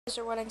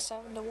They're winning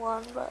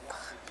 7-1, but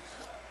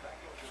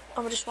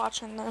I'm just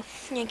watching the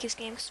Yankees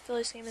game because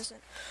Phillies game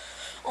isn't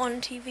on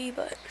TV,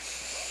 but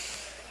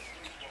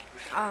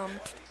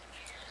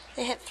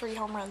they hit 3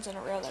 home runs in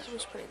a row. That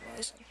was pretty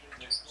amazing.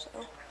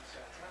 So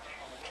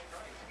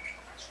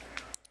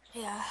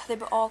yeah, they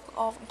all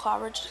of them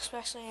clobbered,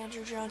 especially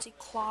Andrew Jones. He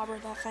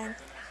clobbered that thing.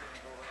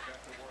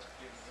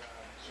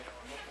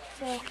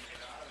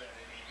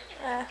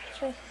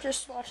 So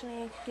just watching the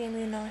Yankee game,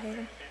 you know I hate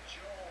him.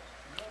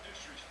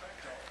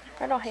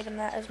 I don't hate him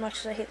that as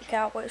much as I hate the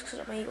Cowboys because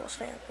I'm an Eagles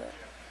fan, but.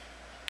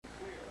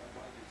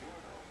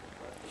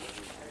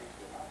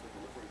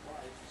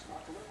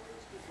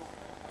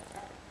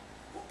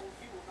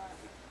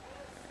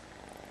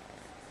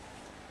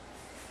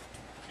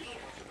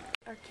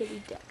 Our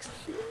kitty Dexter.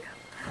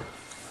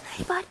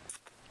 Hey, bud.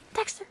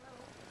 Dexter.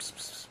 Psst,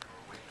 psst.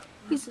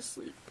 He's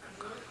asleep.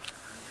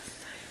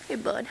 Hey,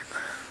 bud.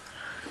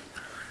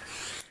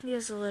 He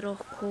has a little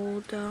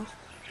cold, though.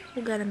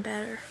 We'll get him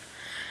better.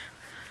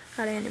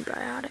 Got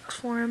antibiotics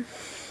for him.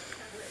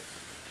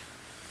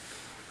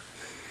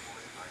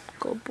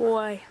 Good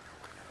boy.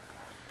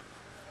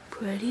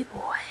 Pretty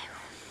boy.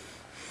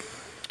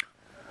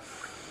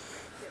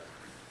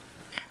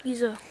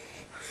 He's a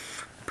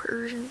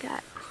Persian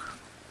cat.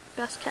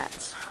 Best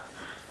cats.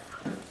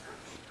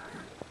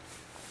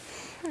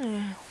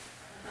 Yeah.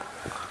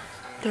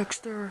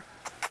 Dexter.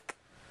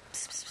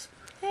 Psst, psst, psst.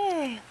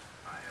 Hey.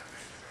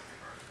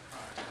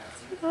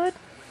 Good.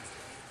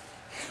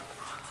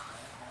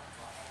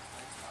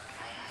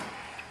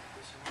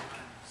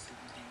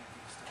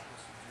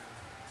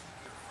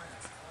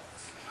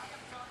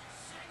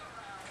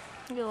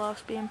 He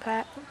loves being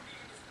pet.